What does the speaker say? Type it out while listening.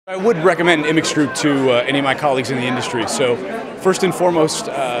I would recommend immixGroup to any of my colleagues in the industry. So first and foremost,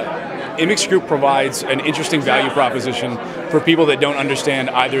 immixGroup provides an interesting value proposition for people that don't understand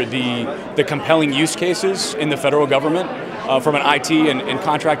either the compelling use cases in the federal government from an IT and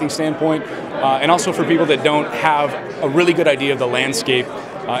contracting standpoint, and also for people that don't have a really good idea of the landscape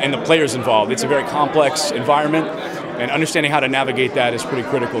and the players involved. It's a very complex environment, and understanding how to navigate that is pretty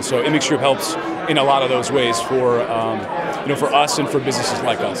critical. So immixGroup helps in a lot of those ways for us and for businesses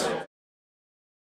like us.